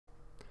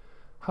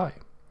Hi,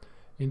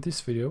 in this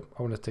video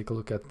I want to take a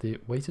look at the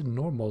weighted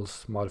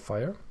normals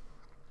modifier.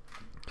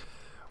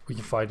 We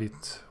can find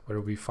it where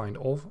we find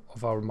all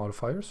of our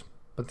modifiers,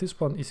 but this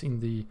one is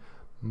in the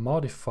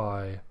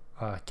modify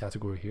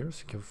category here,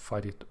 so you can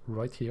find it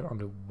right here on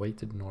the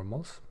weighted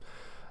normals.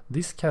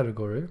 This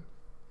category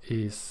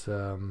is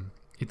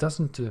it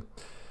doesn't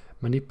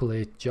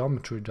manipulate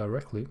geometry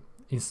directly.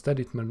 Instead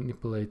it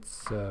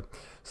manipulates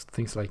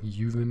things like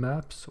UV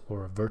maps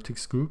or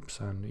vertex groups,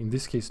 and in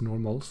this case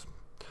normals.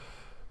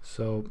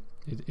 So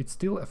it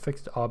still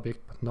affects the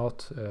object, but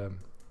not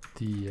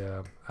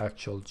the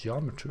actual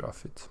geometry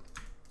of it.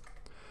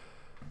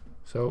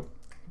 So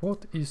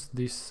what is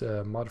this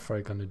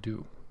modifier gonna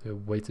do, the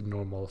weighted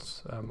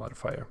normals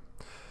modifier?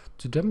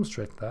 To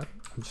demonstrate that,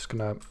 I'm just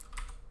gonna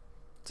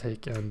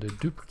take and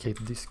duplicate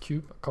this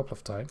cube a couple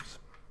of times,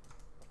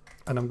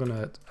 and I'm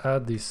gonna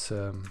add this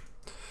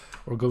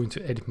or go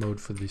into edit mode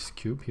for this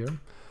cube here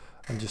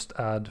and just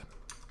add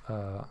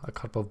a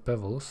couple of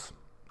bevels.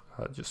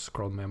 Just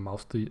scroll my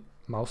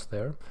mouse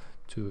there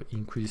to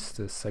increase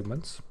the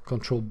segments.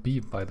 Control B,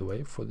 by the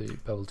way, for the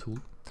bevel tool,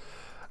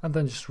 and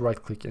then just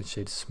right click and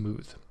shade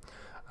smooth.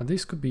 And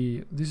this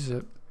is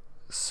a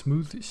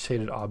smooth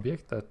shaded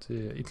object that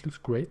it looks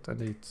great,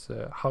 and it's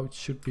how it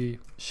should be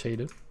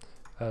shaded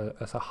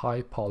as a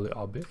high poly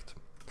object.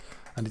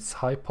 And it's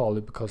high poly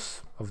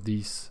because of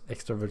these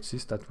extra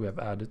vertices that we have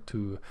added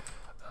to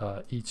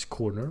each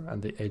corner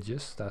and the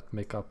edges that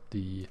make up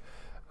the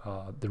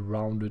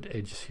rounded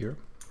edges here.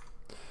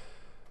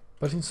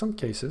 But in some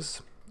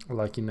cases,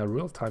 like in a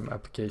real-time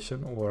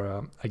application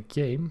or a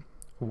game,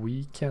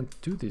 we can't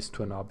do this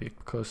to an object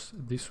because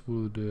this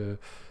would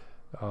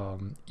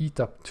eat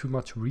up too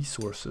much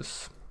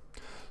resources.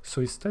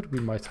 So instead we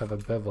might have a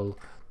bevel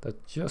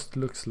that just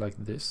looks like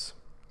this.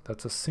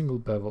 That's a single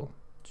bevel.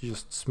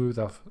 Just smooth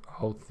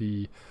out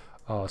the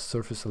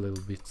surface a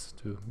little bit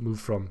to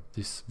move from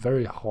this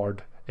very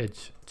hard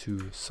edge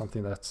to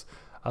something that's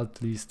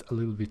at least a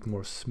little bit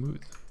more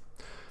smooth.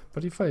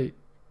 But if I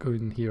go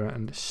in here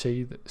and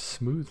shade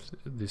smooth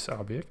this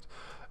object,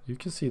 you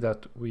can see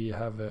that we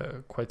have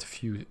quite a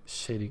few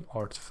shading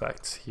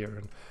artifacts here,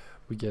 and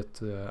we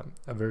get a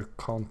very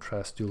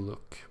contrasty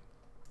look.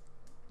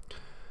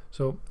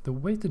 So the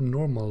weighted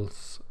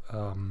normals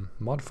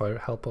modifier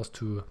help us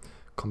to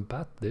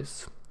combat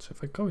this. So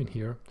if I go in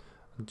here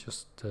and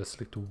just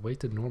select the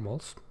weighted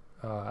normals,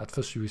 at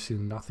first you will see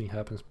nothing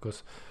happens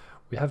because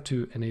we have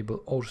to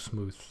enable auto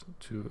smooth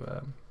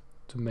to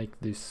make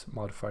this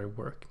modifier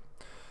work.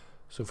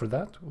 So for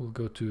that, we'll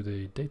go to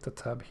the data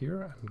tab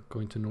here and go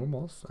into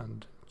normals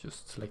and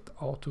just select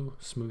auto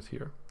smooth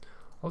here.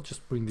 I'll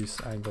just bring this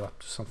angle up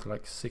to something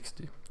like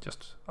 60,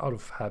 just out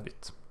of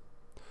habit.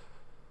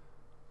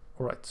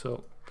 Alright,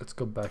 so let's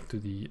go back to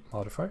the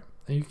modifier,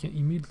 and you can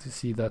immediately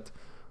see that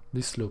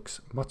this looks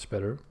much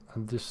better,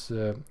 and this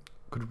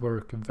could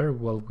work very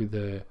well with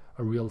a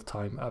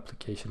real-time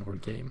application or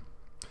game.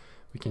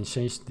 We can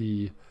change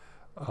the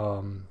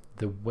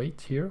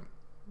weight here.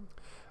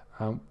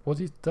 What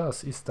it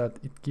does is that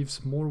it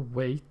gives more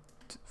weight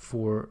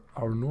for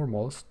our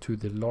normals to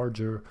the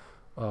larger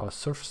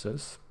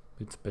surfaces.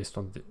 It's based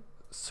on the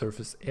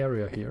surface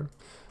area here.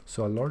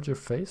 So a larger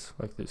face,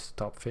 like this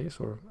top face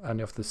or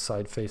any of the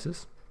side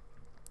faces,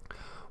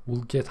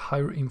 will get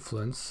higher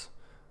influence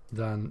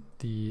than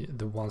the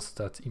ones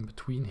that in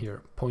between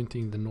here,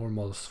 pointing the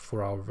normals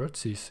for our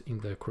vertices in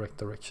the correct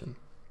direction.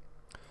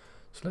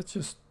 So let's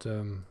just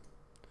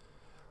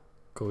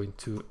go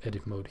into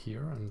edit mode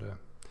here, and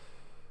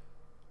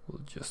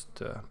we'll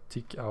just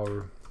tick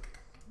our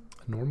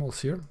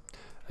normals here,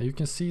 and you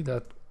can see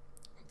that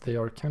they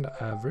are kind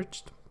of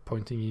averaged,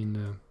 pointing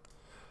in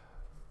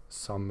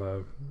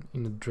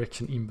in a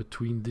direction in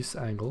between this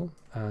angle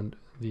and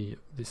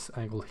this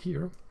angle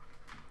here,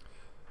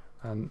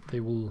 and they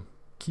will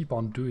keep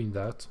on doing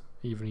that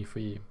even if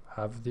we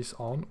have this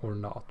on or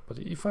not. But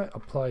if I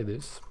apply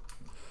this,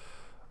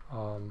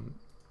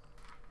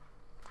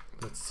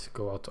 let's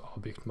go out to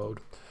object mode.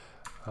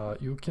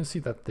 You can see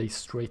that they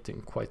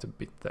straighten quite a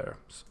bit there,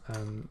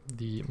 and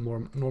the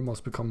more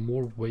normals become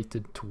more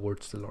weighted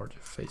towards the larger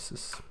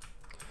faces.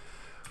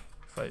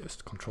 If I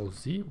just Control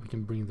Z, we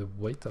can bring the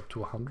weight up to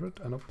 100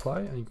 and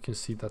apply, and you can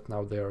see that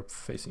now they are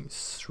facing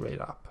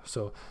straight up.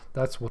 So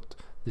that's what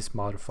this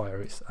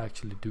modifier is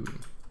actually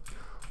doing.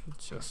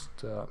 Just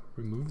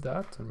remove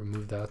that and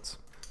remove that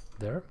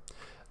there.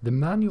 The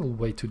manual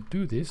way to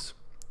do this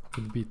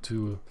would be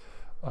to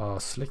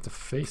select a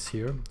face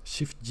here,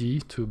 Shift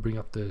G to bring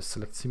up the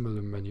select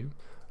similar menu,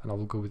 and I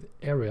will go with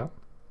area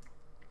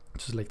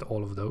to select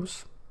all of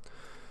those,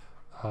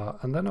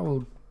 and then I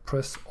will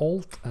press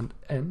Alt and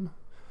N.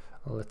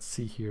 Let's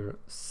see here,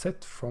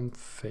 set front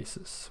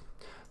faces.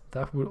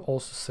 That will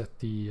also set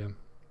the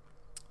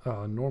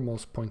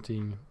normals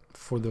pointing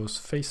for those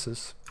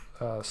faces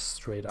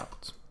straight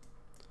out.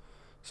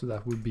 So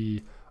that would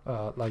be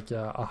like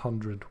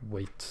 100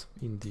 weight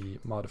in the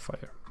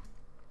modifier.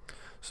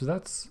 So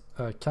that's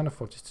kind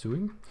of what it's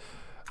doing,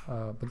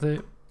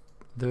 but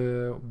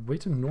the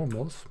weighted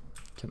normals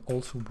can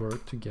also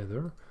work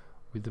together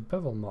with the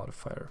bevel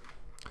modifier.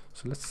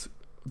 So let's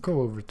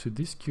go over to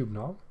this cube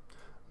now.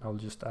 I'll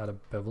just add a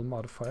bevel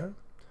modifier.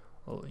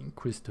 I'll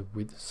increase the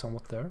width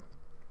somewhat there.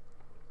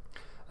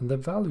 And the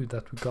value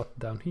that we got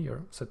down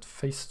here, set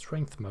face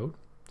strength mode.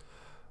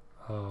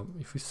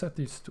 If we set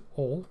this to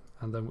all,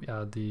 and then we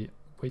add the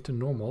weight to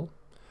normal,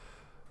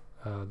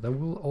 then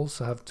we'll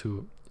also have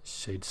to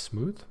shade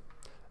smooth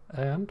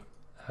and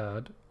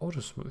add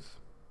auto smooth.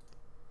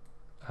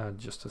 And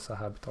just as a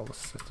habit, I'll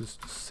set this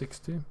to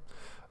 60.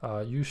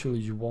 Usually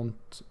you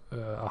want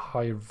a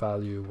higher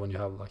value when you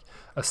have like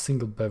a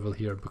single bevel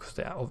here because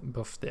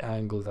of the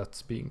angle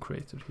that's being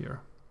created here.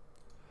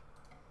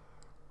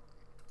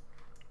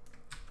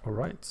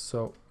 Alright,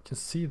 so you can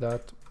see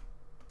that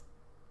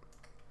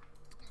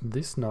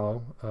this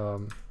now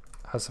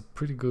has a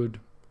pretty good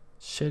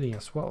shading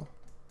as well.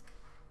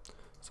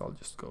 So I'll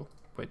just go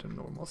weight and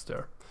normals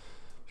there.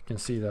 You can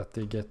see that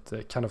they get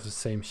kind of the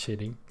same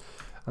shading,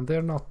 and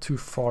they're not too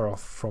far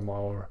off from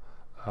our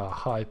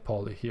high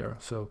poly here.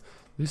 So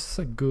this is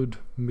a good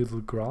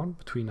middle ground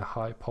between a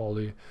high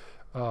poly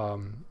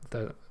and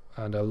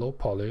a low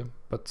poly,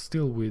 but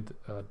still with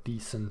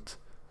decent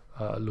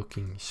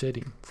looking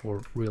shading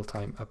for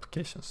real-time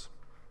applications.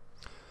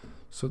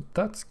 So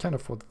that's kind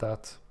of what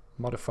that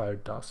modifier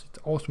does.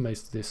 It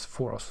automates this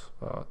for us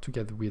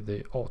together with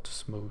the auto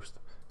smooth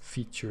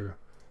feature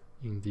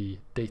in the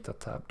data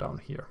tab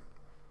down here.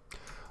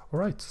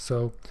 Alright,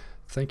 so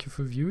thank you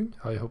for viewing.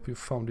 I hope you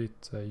found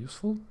it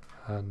useful,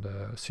 and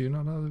see you in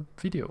another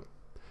video.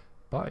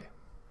 Bye.